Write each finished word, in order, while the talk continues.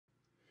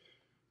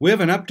We have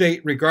an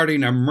update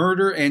regarding a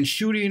murder and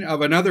shooting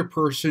of another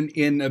person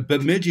in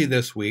Bemidji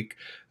this week.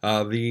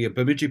 The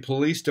Bemidji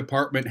Police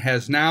Department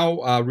has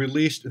now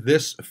released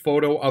this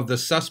photo of the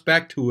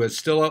suspect, who is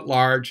still at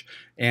large,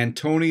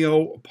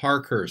 Antonio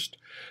Parkhurst.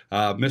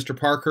 Mr.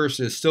 Parkhurst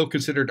is still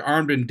considered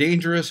armed and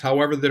dangerous.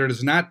 However, there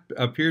does not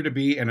appear to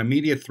be an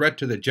immediate threat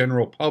to the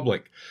general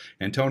public.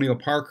 Antonio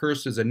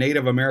Parkhurst is a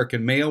Native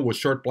American male with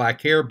short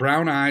black hair,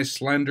 brown eyes,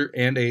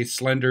 and a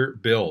slender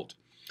build.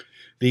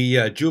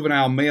 The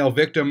juvenile male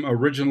victim,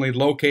 originally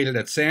located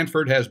at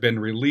Sanford, has been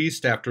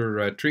released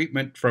after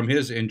treatment from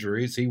his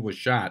injuries. He was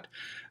shot.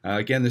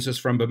 Again, this is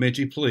from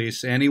Bemidji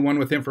Police. Anyone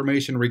with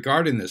information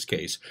regarding this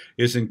case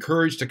is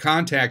encouraged to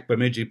contact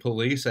Bemidji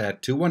Police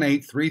at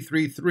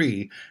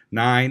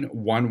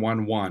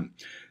 218-333-9111.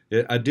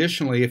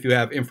 Additionally, if you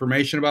have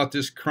information about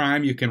this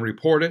crime, you can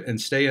report it and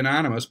stay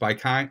anonymous by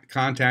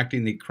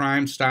contacting the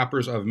Crime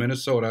Stoppers of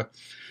Minnesota.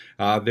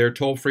 Their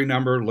toll-free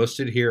number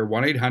listed here,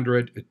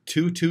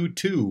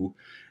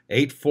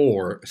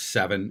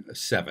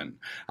 1-800-222-8477.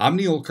 I'm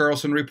Neil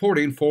Carlson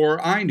reporting for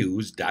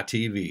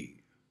iNews.TV.